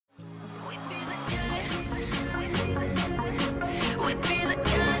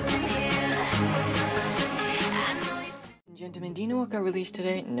Gentlemen, do you know what got released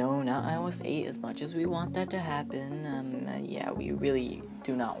today? No, not iOS 8, as much as we want that to happen. Yeah, we really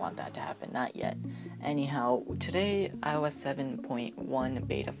do not want that to happen, not yet. Anyhow, today iOS 7.1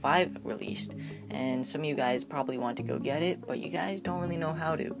 Beta 5 released, and some of you guys probably want to go get it, but you guys don't really know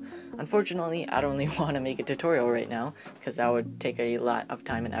how to. Unfortunately, I don't really want to make a tutorial right now, because that would take a lot of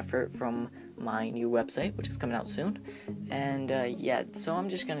time and effort from my new website, which is coming out soon. And yeah, so I'm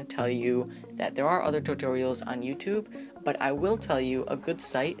just going to tell you that there are other tutorials on YouTube, but I will tell you a good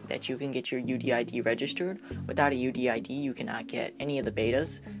site that you can get your UDID registered. Without a UDID, you cannot get any of the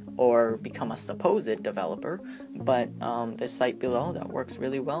betas or become a supposed developer, but this site below that works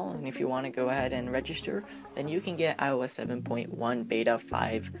really well, and if you want to go ahead and register, then you can get iOS 7.1 Beta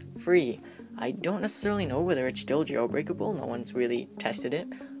 5 free. I don't necessarily know whether it's still jailbreakable. No one's really tested it,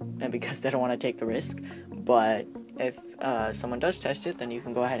 and because they don't want to take the risk, but if someone does test it, then you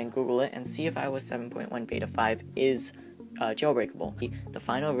can go ahead and Google it and see if iOS 7.1 Beta 5 is jailbreakable. The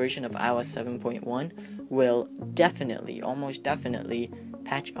final version of iOS 7.1 will definitely, almost definitely,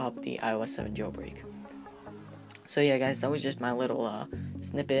 patch up the iOS 7 jailbreak. So yeah guys, that was just my little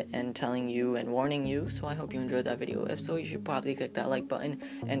snippet and telling you and warning you, so I hope you enjoyed that video. If so, you should probably click that like button,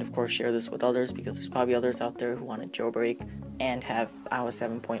 and of course share this with others, because there's probably others out there who want to jailbreak and have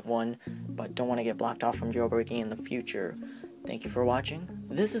iOS 7.1 but don't want to get blocked off from jailbreaking in the future. Thank you for watching.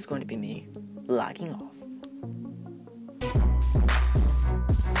 This is going to be me logging off.